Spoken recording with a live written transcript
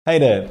Hey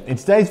there, in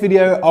today's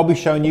video I'll be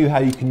showing you how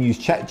you can use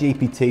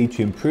ChatGPT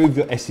to improve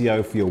your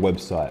SEO for your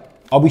website.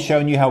 I'll be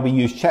showing you how we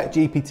use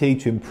ChatGPT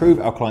to improve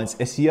our clients'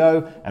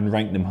 SEO and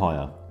rank them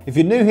higher. If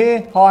you're new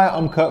here, hi,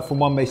 I'm Kurt from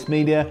One Base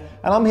Media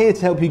and I'm here to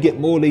help you get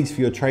more leads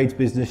for your trades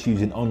business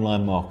using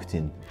online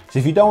marketing. So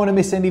if you don't want to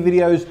miss any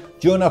videos,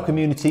 join our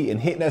community and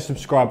hit that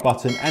subscribe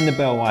button and the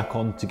bell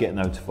icon to get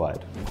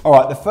notified.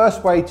 Alright, the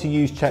first way to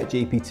use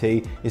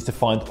ChatGPT is to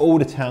find all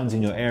the towns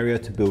in your area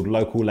to build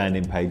local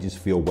landing pages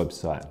for your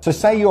website. So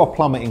say you're a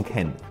plumber in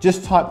Kent,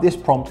 just type this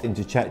prompt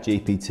into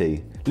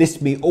ChatGPT.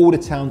 List me all the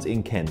towns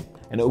in Kent,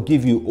 and it will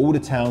give you all the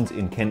towns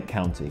in Kent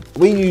County.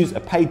 We use a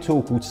paid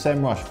tool called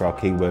SEMrush for our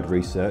keyword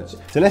research.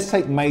 So let's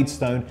take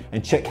Maidstone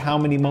and check how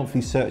many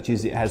monthly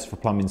searches it has for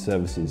plumbing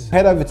services.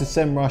 Head over to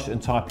SEMrush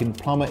and type in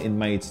plumber in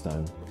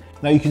Maidstone.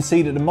 Now you can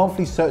see that the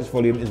monthly search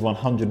volume is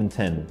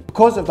 110.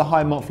 Because of the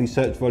high monthly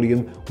search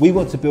volume, we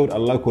want to build a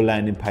local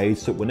landing page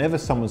so whenever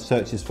someone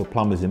searches for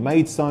plumbers in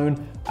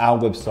Maidstone, our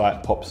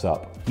website pops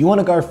up. You want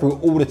to go through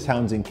all the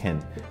towns in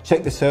Kent,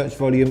 check the search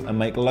volume and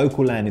make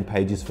local landing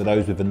pages for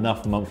those with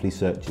enough monthly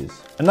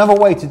searches. Another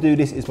way to do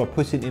this is by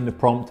putting in the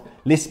prompt,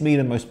 list me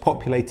the most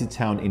populated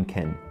town in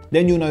Kent.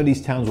 Then you'll know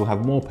these towns will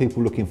have more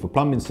people looking for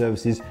plumbing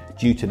services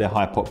due to their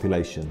high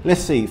population.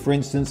 Let's see, for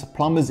instance,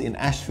 plumbers in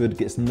Ashford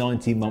gets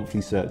 90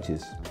 monthly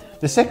searches.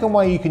 The second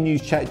way you can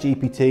use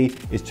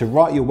ChatGPT is to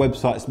write your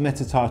website's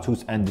meta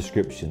titles and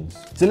descriptions.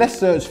 So let's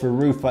search for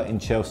roofer in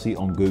Chelsea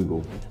on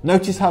Google.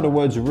 Notice how the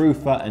words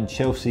roofer and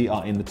Chelsea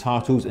are in the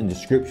titles and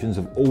descriptions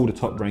of all the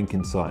top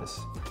ranking sites.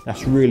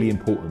 That's really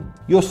important.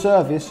 Your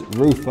service,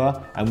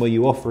 roofer, and where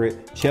you offer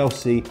it,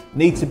 Chelsea,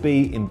 need to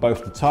be in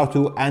both the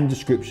title and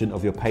description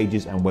of your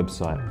pages and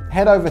website.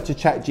 Head over to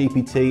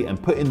ChatGPT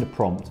and put in the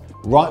prompt,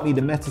 write me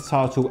the meta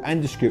title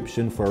and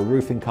description for a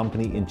roofing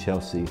company in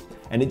Chelsea.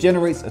 And it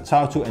generates a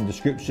title and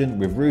description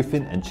with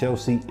roofing and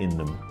Chelsea in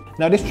them.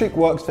 Now this trick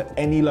works for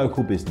any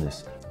local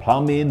business.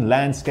 Plumbing,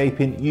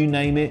 landscaping, you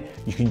name it,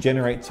 you can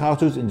generate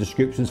titles and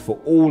descriptions for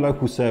all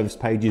local service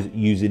pages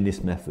using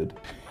this method.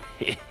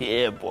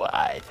 Yeah,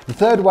 boy. The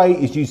third way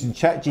is using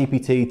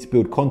ChatGPT to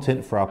build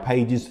content for our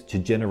pages to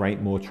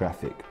generate more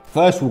traffic.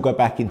 First, we'll go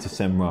back into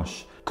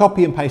SEMrush.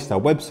 Copy and paste our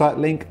website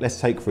link. Let's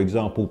take, for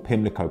example,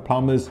 Pimlico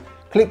Plumbers.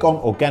 Click on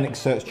organic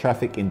search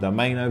traffic in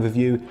domain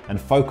overview and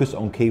focus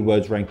on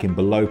keywords ranking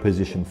below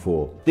position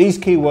 4. These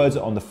keywords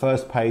are on the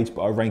first page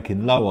but are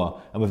ranking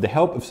lower, and with the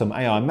help of some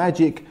AI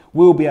magic,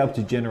 we'll be able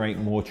to generate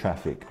more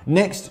traffic.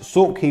 Next,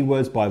 sort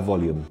keywords by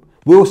volume.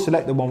 We'll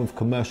select the one with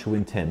commercial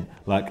intent,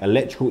 like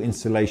electrical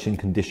installation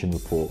condition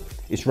report.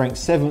 It's ranked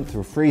 7th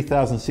with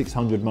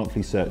 3,600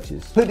 monthly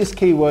searches. Put this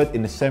keyword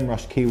in the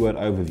SEMrush keyword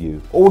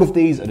overview. All of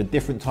these are the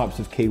different types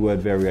of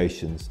keyword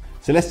variations.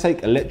 So let's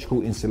take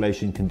electrical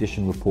installation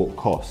condition report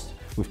cost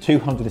with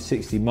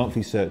 260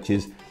 monthly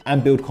searches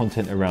and build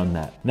content around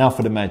that. Now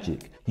for the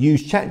magic.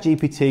 Use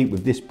ChatGPT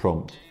with this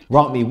prompt.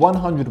 Write me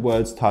 100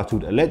 words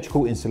titled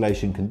Electrical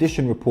Installation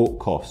Condition Report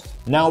Cost.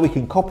 Now we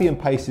can copy and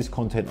paste this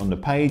content on the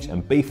page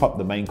and beef up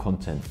the main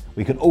content.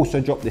 We can also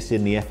drop this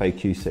in the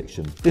FAQ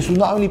section. This will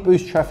not only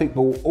boost traffic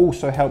but will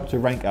also help to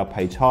rank our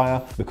page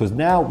higher because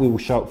now we will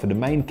show up for the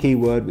main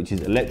keyword, which is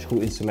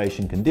Electrical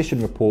Installation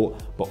Condition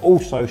Report, but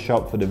also show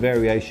up for the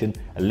variation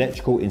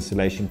Electrical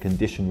Installation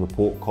Condition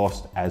Report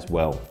Cost as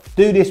well.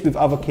 Do this with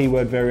other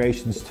keyword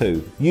variations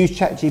too. Use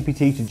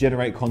ChatGPT to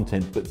generate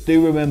content, but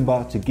do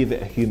remember to give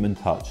it a human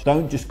touch.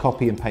 Don't just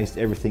copy and paste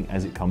everything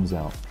as it comes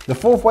out. The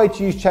fourth way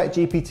to use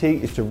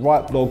ChatGPT is to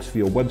write blogs for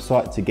your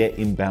website to get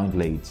inbound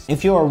leads.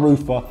 If you're a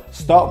roofer,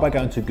 start by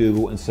going to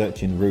Google and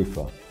searching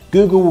roofer.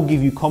 Google will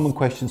give you common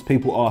questions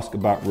people ask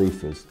about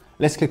roofers.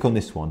 Let's click on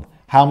this one.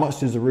 How much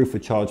does a roofer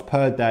charge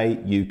per day,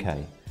 UK?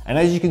 And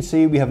as you can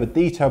see, we have a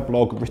detailed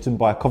blog written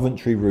by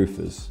Coventry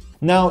Roofers.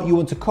 Now you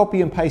want to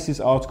copy and paste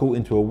this article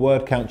into a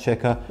word count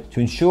checker to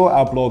ensure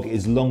our blog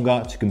is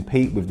longer to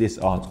compete with this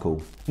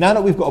article. Now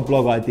that we've got a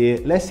blog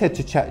idea, let's head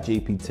to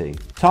ChatGPT.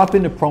 Type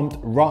in the prompt,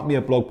 write me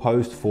a blog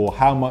post for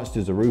how much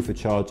does a roofer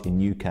charge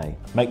in UK.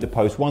 Make the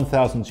post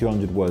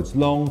 1,200 words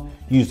long,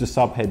 use the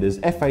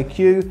subheaders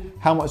FAQ,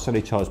 how much do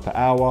they charge per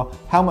hour,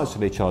 how much do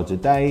they charge a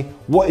day,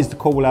 what is the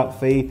call out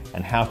fee,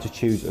 and how to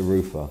choose a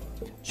roofer.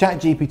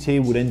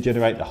 ChatGPT will then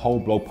generate the whole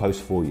blog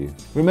post for you.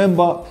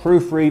 Remember,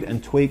 proofread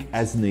and tweak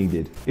as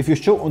needed. If you're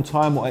short on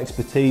time or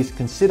expertise,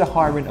 consider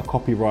hiring a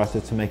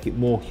copywriter to make it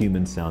more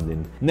human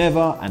sounding.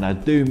 Never, and I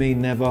do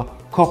mean never,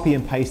 copy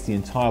and paste the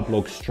entire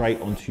blog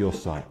straight onto your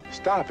site.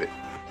 Stop it.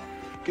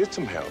 Get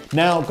some help.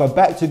 Now go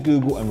back to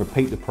Google and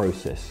repeat the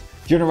process.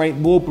 Generate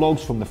more blogs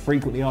from the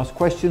frequently asked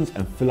questions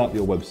and fill up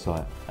your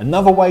website.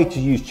 Another way to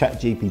use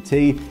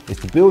ChatGPT is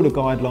to build a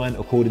guideline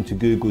according to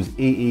Google's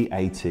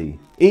EEAT.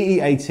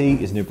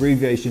 EEAT is an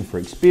abbreviation for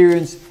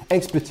experience,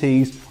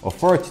 expertise,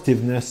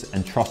 authoritativeness,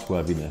 and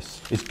trustworthiness.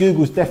 It's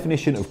Google's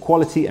definition of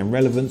quality and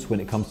relevance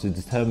when it comes to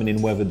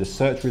determining whether the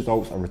search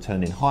results are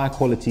returning high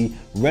quality,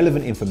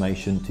 relevant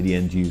information to the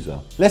end user.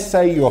 Let's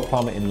say you're a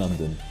plumber in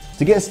London.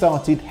 To get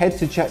started, head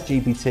to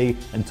ChatGPT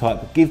and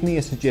type, give me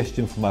a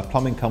suggestion for my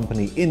plumbing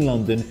company in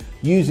London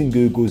using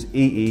Google's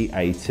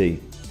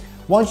EEAT.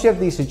 Once you have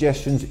these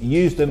suggestions,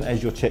 use them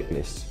as your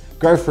checklists.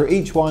 Go through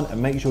each one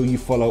and make sure you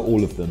follow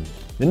all of them.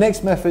 The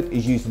next method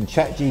is using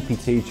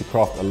ChatGPT to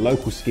craft a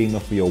local schema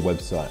for your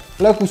website.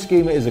 A local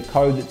schema is a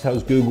code that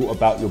tells Google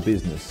about your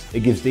business.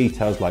 It gives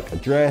details like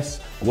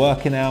address,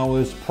 working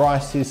hours,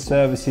 prices,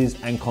 services,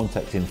 and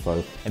contact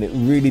info, and it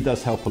really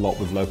does help a lot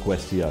with local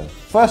SEO.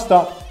 First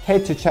up,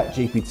 head to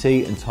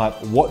ChatGPT and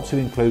type what to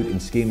include in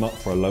schema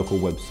for a local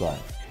website.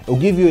 It'll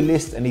give you a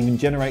list and even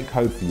generate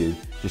code for you.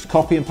 Just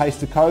copy and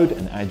paste the code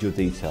and add your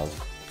details.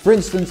 For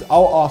instance,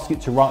 I'll ask it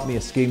to write me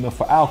a schema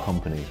for our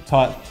company.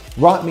 Type,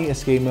 write me a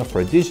schema for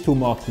a digital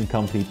marketing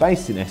company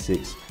based in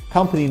Essex,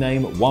 company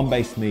name One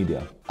Base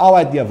Media. I'll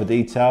add the other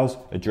details,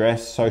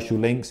 address, social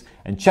links,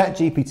 and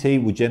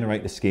ChatGPT will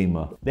generate the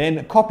schema.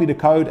 Then copy the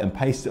code and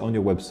paste it on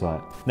your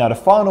website. Now the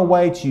final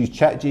way to use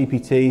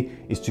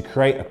ChatGPT is to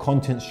create a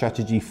content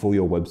strategy for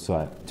your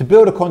website. To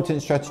build a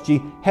content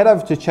strategy, head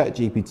over to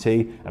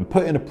ChatGPT and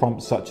put in a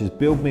prompt such as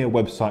build me a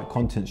website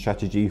content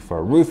strategy for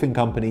a roofing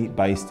company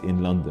based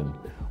in London.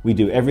 We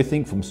do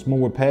everything from small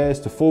repairs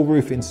to full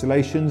roof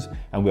installations,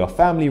 and we are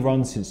family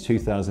run since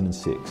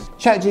 2006.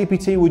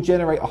 ChatGPT will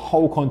generate a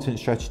whole content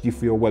strategy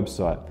for your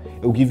website.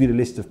 It will give you the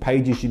list of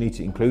pages you need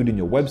to include in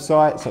your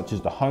website, such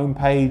as the home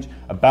page,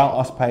 about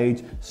us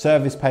page,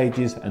 service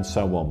pages, and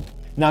so on.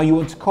 Now you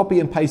want to copy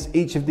and paste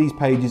each of these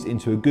pages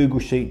into a Google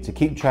Sheet to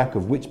keep track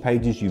of which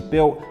pages you've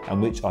built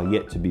and which are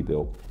yet to be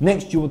built.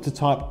 Next, you want to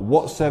type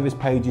what service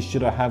pages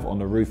should I have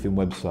on a roofing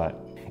website.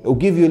 It will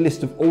give you a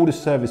list of all the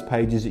service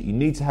pages that you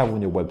need to have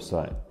on your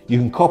website. You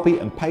can copy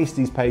and paste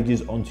these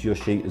pages onto your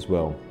sheet as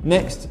well.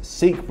 Next,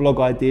 seek blog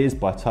ideas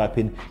by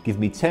typing, give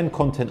me 10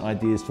 content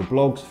ideas for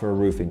blogs for a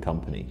roofing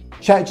company.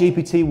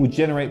 ChatGPT will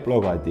generate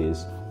blog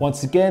ideas.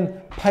 Once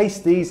again,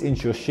 paste these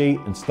into your sheet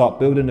and start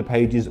building the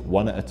pages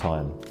one at a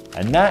time.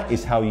 And that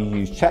is how you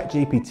use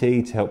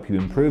ChatGPT to help you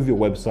improve your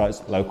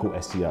website's local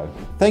SEO.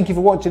 Thank you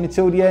for watching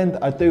until the end.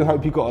 I do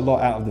hope you got a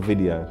lot out of the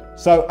video.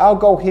 So our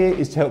goal here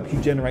is to help you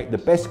generate the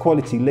best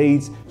quality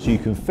leads so you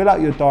can fill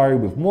out your diary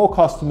with more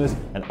customers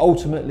and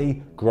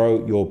ultimately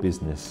grow your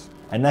business.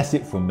 And that's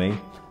it from me.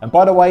 And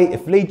by the way,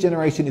 if lead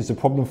generation is a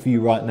problem for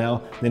you right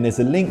now, then there's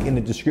a link in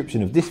the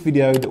description of this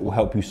video that will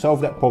help you solve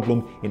that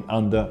problem in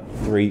under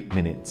 3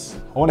 minutes.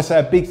 I want to say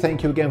a big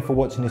thank you again for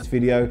watching this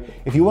video.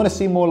 If you want to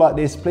see more like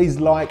this, please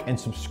like and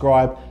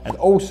subscribe, and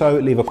also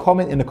leave a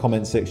comment in the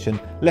comment section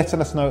letting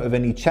us know of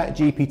any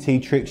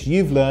ChatGPT tricks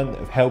you've learned that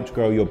have helped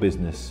grow your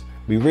business.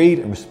 We read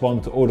and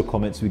respond to all the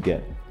comments we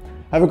get.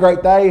 Have a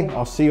great day.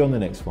 I'll see you on the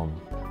next one.